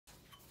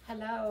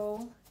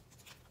Hello.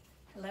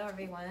 Hello,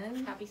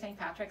 everyone. Happy St.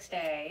 Patrick's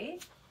Day.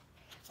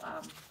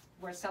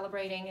 We're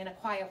celebrating in a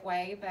quiet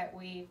way, but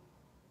we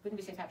wouldn't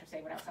be St. Patrick's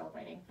Day without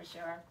celebrating, for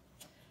sure.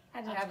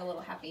 Had to have a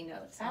little happy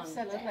note.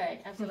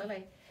 Absolutely,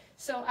 absolutely.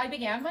 So I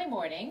began my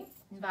morning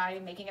by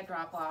making a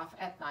drop-off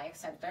at Nyack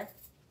Center,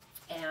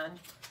 and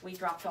we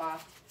dropped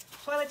off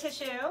toilet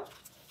tissue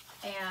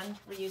and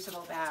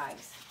reusable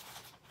bags.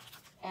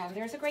 And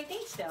there's a great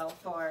need still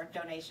for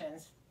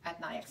donations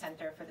at Nyack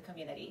Center for the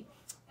community.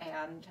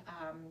 And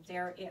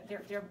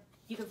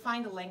you can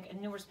find the link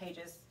in numerous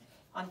pages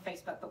on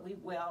Facebook, but we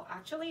will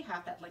actually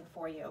have that link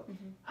for you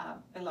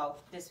below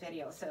this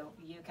video, so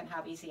you can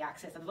have easy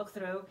access and look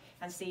through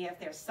and see if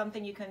there's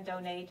something you can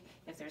donate,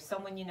 if there's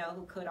someone you know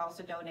who could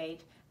also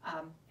donate,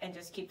 and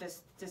just keep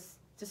this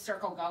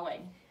circle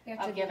going. We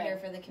have to be here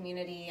for the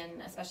community, and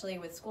especially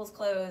with schools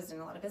closed and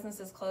a lot of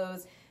businesses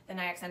closed, the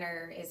Nyack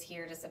Center is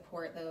here to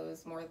support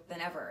those more than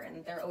ever,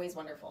 and they're always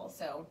wonderful.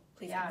 So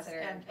please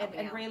consider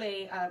helping out.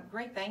 Really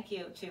great thank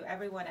you to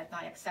everyone at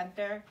Nyack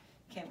Center,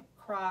 Kim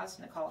Cross,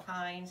 Nicole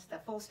Hines, the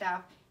full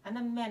staff, and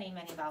the many,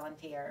 many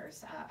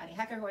volunteers. Annie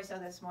Hecker, who I saw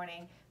this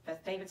morning,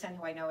 Beth Davidson,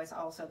 who I know has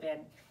also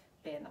been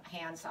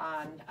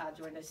hands-on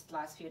during these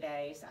last few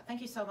days.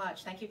 Thank you so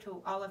much. Thank you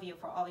to all of you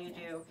for all you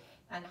do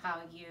and how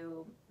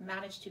you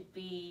manage to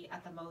be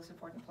at the most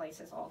important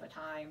places all the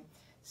time.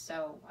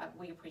 So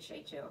we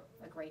appreciate you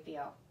a great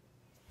deal.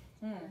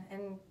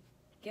 And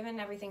given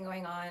everything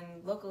going on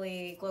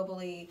locally,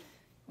 globally,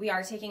 we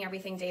are taking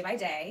everything day by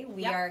day.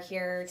 We are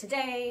here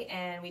today,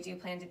 and we do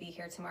plan to be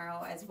here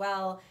tomorrow as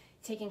well,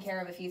 taking care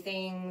of a few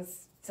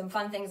things, some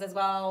fun things as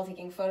well,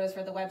 taking photos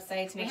for the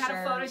website to make sure. We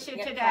had a photo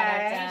shoot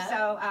today,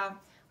 so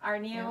our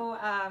new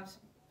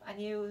a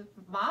new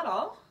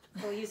model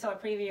who you saw a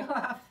preview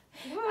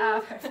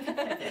of,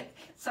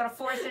 sort of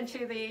forced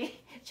into the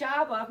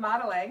job of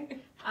modeling,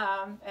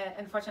 and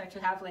unfortunately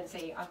to have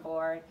Lindsay on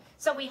board.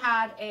 So we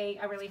had a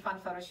really fun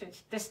photo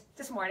shoot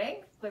this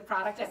morning with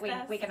product that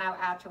we can now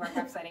add to our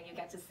website, and you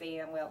get to see,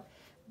 and we'll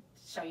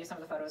show you some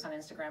of the photos on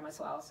Instagram as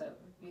well, so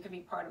you can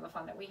be part of the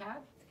fun that we had.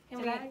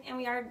 And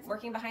we are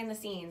working behind the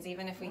scenes,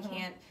 even if we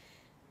can't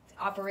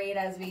operate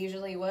as we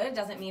usually would,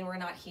 doesn't mean we're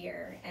not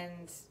here.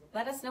 And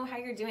let us know how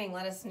you're doing.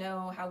 Let us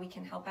know how we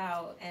can help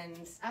out.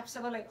 And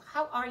absolutely.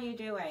 How are you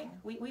doing?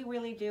 We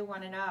really do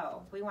want to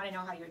know. We want to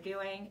know how you're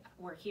doing.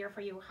 We're here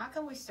for you. How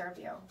can we serve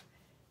you?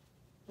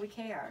 We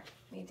care.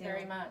 We do.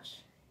 Very much.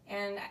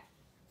 And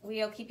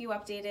we'll keep you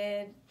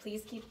updated.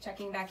 Please keep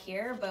checking back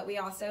here, but we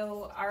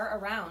also are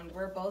around.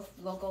 We're both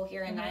local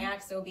here in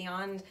Nyack, so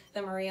beyond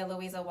the Maria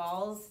Luisa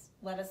walls,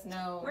 let us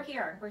know. We're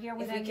here. We're here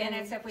within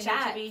minutes if we need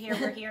to be here.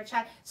 We're here.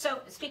 Chat. So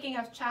speaking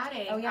of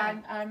chatting,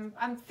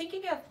 I'm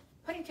thinking of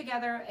putting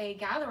together a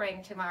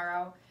gathering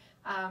tomorrow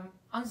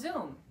on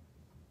Zoom,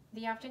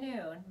 the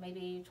afternoon,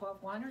 maybe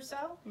 12:01 or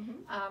so.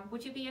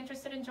 Would you be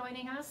interested in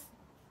joining us?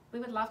 We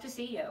would love to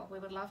see you. We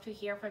would love to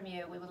hear from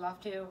you. We would love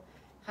to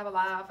have a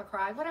laugh, a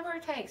cry, whatever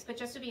it takes, but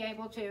just to be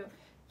able to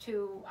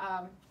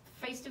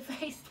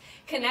face-to-face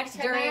connect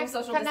during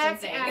social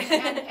distancing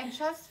and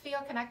just feel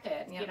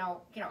connected. You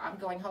know, I'm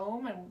going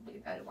home and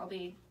I'll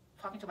be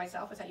talking to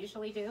myself as I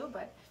usually do,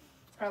 but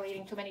probably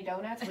eating too many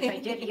donuts, which I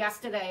did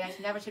yesterday. I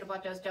never should have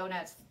bought those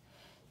donuts.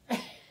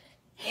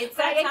 It's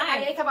that time.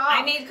 I ate them all.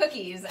 I made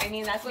cookies. I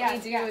mean, that's what we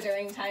do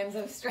during times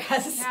of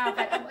stress. Yeah,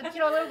 but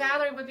a little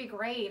gathering would be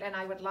great, and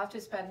I would love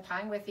to spend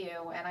time with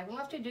you, and I would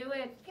love to do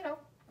it,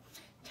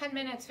 10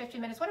 minutes,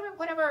 15 minutes,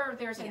 whatever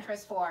there's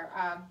interest for.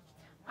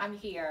 I'm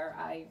here.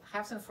 I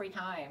have some free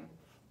time,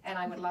 and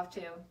I would love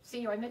to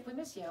see you. We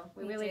miss you.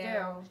 We really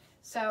do.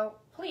 So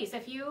please,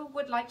 if you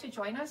would like to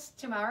join us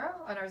tomorrow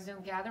on our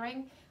Zoom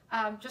gathering,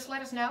 just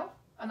let us know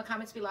on the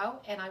comments below,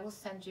 and I will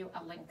send you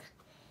a link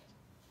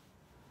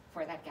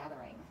for that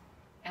gathering.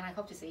 And I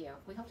hope to see you.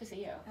 We hope to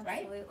see you,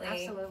 right?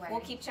 Absolutely. We'll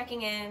keep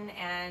checking in,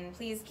 and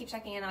please keep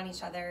checking in on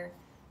each other.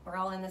 We're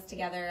all in this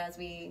together, as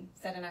we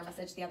said in our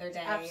message the other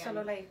day.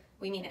 Absolutely.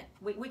 We mean it.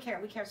 We care.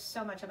 We care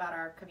so much about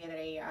our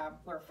community.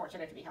 We're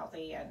fortunate to be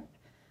healthy and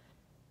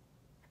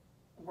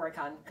work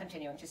on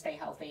continuing to stay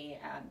healthy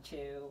and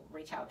to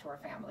reach out to our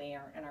family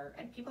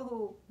and people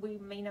who we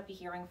may not be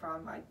hearing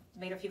from. I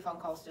made a few phone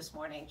calls this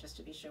morning just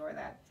to be sure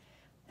that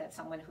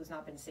someone who's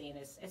not been seen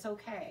is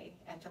okay,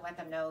 and to let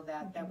them know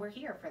that we're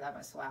here for them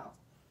as well,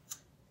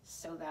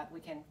 so that we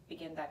can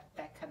begin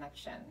that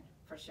connection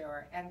for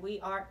sure. And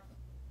we are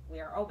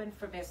open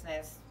for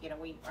business.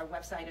 Our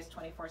website is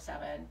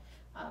 24/7.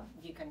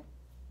 You can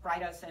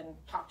write us and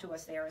talk to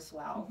us there as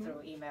well,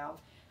 through email,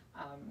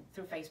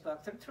 through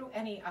Facebook, through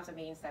any of the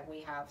means that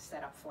we have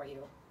set up for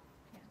you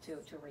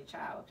to reach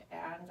out.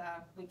 And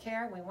we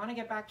care. We want to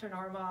get back to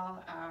normal.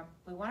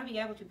 We want to be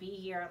able to be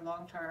here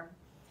long term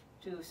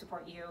to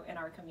support you in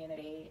our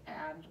community,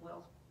 and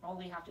we'll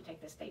only have to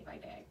take this day by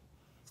day,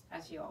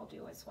 as you all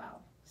do as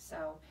well.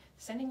 So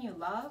sending you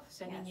love,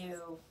 sending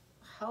you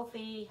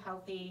healthy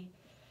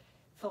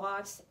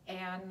thoughts,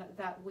 and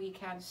that we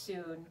can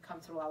soon come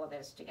through all of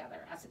this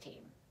together as a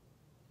team.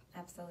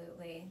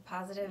 Absolutely.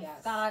 Positive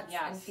thoughts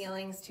and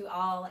feelings to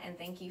all, and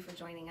thank you for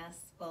joining us.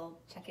 We'll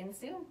check in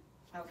soon.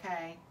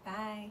 Okay.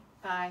 Bye.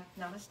 Bye.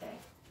 Namaste.